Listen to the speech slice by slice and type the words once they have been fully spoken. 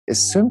a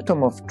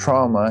symptom of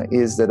trauma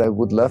is that I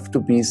would love to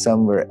be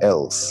somewhere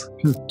else.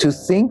 To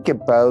think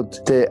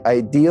about the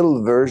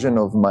ideal version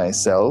of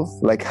myself,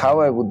 like how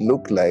I would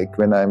look like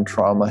when I'm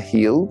trauma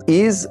healed,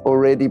 is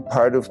already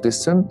part of the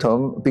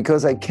symptom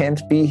because I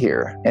can't be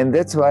here. And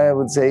that's why I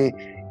would say,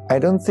 I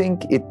don't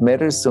think it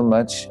matters so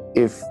much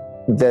if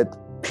that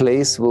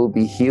place will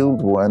be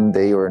healed one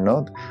day or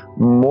not.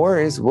 More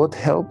is what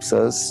helps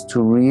us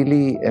to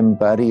really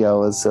embody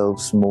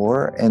ourselves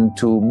more and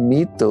to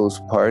meet those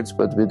parts,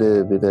 but with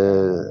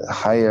a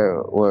higher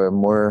or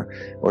more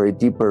or a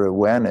deeper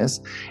awareness.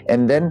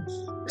 And then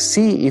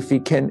see if we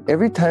can,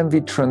 every time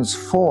we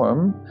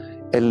transform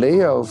a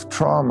layer of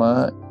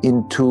trauma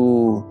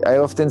into, I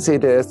often say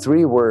there are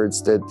three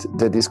words that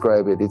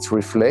describe it. It's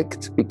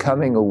reflect,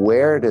 becoming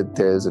aware that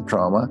there's a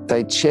trauma,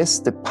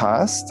 digest the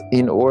past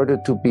in order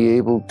to be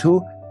able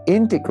to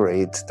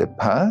integrate the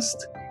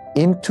past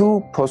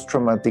into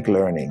post-traumatic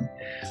learning.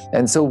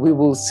 And so we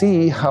will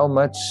see how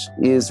much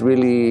is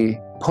really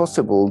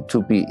possible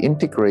to be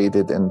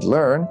integrated and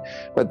learn,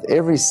 but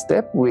every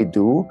step we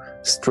do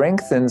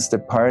strengthens the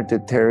part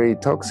that Terry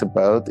talks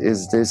about,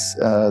 is this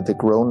the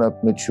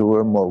grown-up,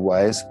 mature, more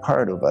wise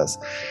part of us.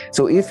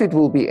 So if it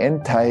will be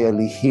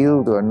entirely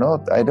healed or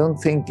not, I don't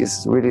think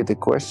is really the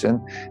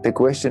question. The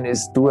question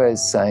is, do I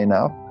sign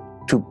up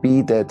to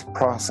be that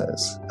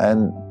process?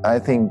 And I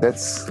think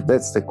that's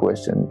the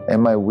question.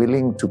 Am I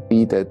willing to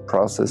be that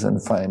process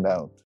and find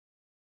out?